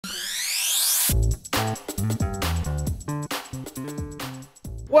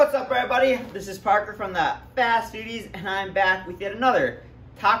What's up, everybody? This is Parker from the Fast Foodies, and I'm back with yet another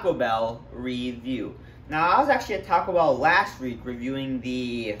Taco Bell review. Now, I was actually at Taco Bell last week reviewing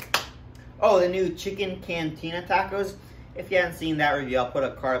the new chicken cantina tacos. If you haven't seen that review, I'll put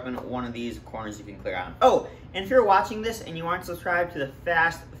a card up in one of these corners you can click on. Oh, and if you're watching this and you aren't subscribed to the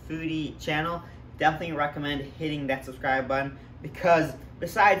Fast Foodie channel, definitely recommend hitting that subscribe button, because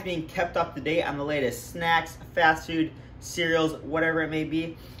besides being kept up to date on the latest snacks, fast food, cereals, whatever it may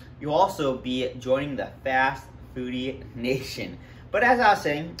be, you'll also be joining the Fast Foodie Nation. But as I was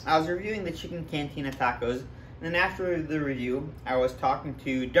saying, I was reviewing the chicken cantina tacos, and then after the review, I was talking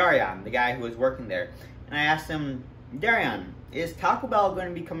to Darian, the guy who was working there, and I asked him, Darian, is Taco Bell going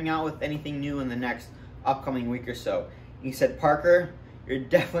to be coming out with anything new in the next upcoming week or so? And he said, Parker, you're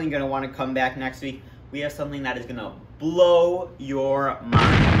definitely going to want to come back next week. We have something that is going to blow your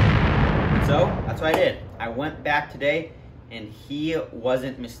mind. So that's what I did. I went back today, and he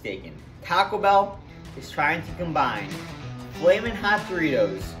wasn't mistaken. Taco Bell is trying to combine Flamin' Hot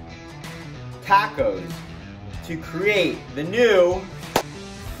Doritos, tacos, to create the new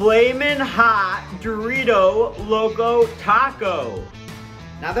Flamin' Hot Dorito Loco Taco.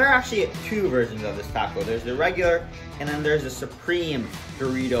 Now, there are actually two versions of this taco. There's the regular, and then there's the Supreme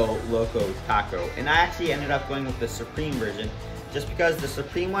Dorito Loco Taco. And I actually ended up going with the Supreme version, just because the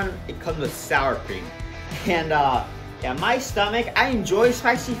Supreme one, it comes with sour cream. And yeah, my stomach, I enjoy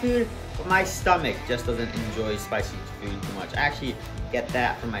spicy food, but my stomach just doesn't enjoy spicy food too much. I actually get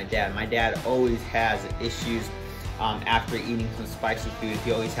that from my dad. My dad always has issues after eating some spicy food.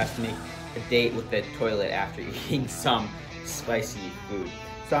 He always has to make a date with the toilet after eating some spicy food.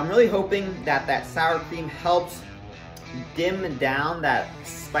 So I'm really hoping that that sour cream helps dim down that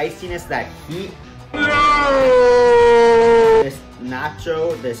spiciness, that heat. This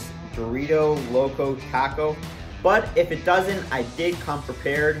nacho, this Dorito Loco Taco. But if it doesn't, I did come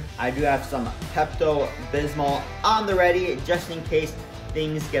prepared. I do have some Pepto-Bismol on the ready, just in case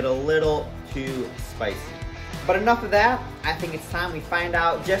things get a little too spicy. But enough of that. I think it's time we find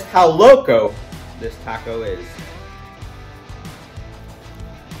out just how loco this taco is.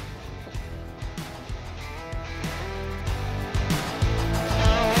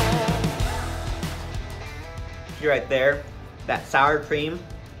 Right there, that sour cream.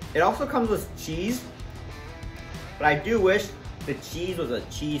 It also comes with cheese, but I do wish the cheese was a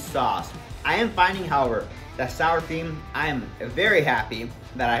cheese sauce. I am finding, however, that sour cream, I am very happy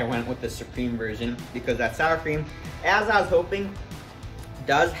that I went with the Supreme version, because that sour cream, as I was hoping,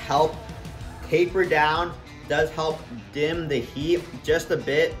 does help taper down, does help dim the heat just a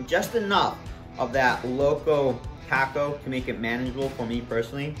bit, just enough of that Loco Taco to make it manageable for me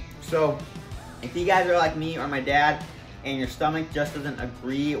personally. So if you guys are like me or my dad and your stomach just doesn't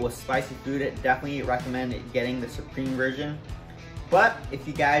agree with spicy food, I definitely recommend getting the Supreme version. But if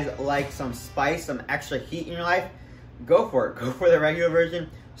you guys like some spice, some extra heat in your life, go for it. Go for the regular version.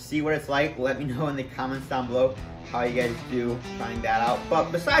 See what it's like. Let me know in the comments down below how you guys do trying that out.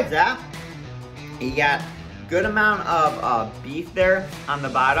 But besides that, you got a good amount of beef there on the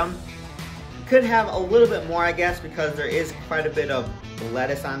bottom. Could have a little bit more, I guess, because there is quite a bit of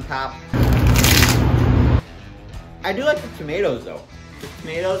lettuce on top. I do like the tomatoes though. The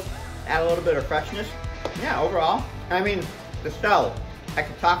tomatoes add a little bit of freshness. Yeah, overall, I mean, the shell, I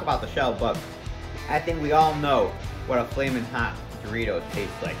could talk about the shell, but I think we all know what a Flamin' Hot Dorito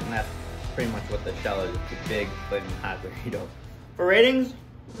tastes like, and that's pretty much what the shell is. It's a big Flamin' Hot Dorito. For ratings,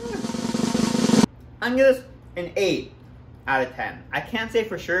 I'm gonna give this an 8 out of 10. I can't say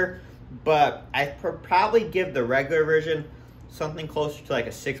for sure, but I'd probably give the regular version something closer to like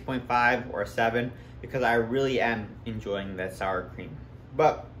a 6.5 or a 7, because I really am enjoying that sour cream.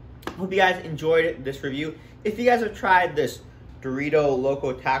 But hope you guys enjoyed this review. If you guys have tried this Dorito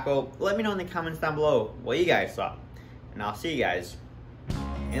Loco Taco, let me know in the comments down below what you guys thought. And I'll see you guys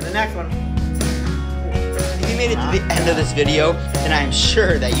in the next one. If you made it to the end of this video, then I'm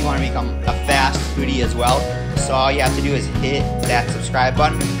sure that you want to become a fast foodie as well. So all you have to do is hit that subscribe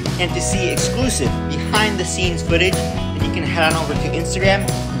button. And to see exclusive behind the scenes footage, then you can head on over to Instagram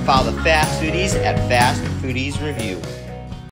and follow the Fast Foodies at Fast Foodies Review.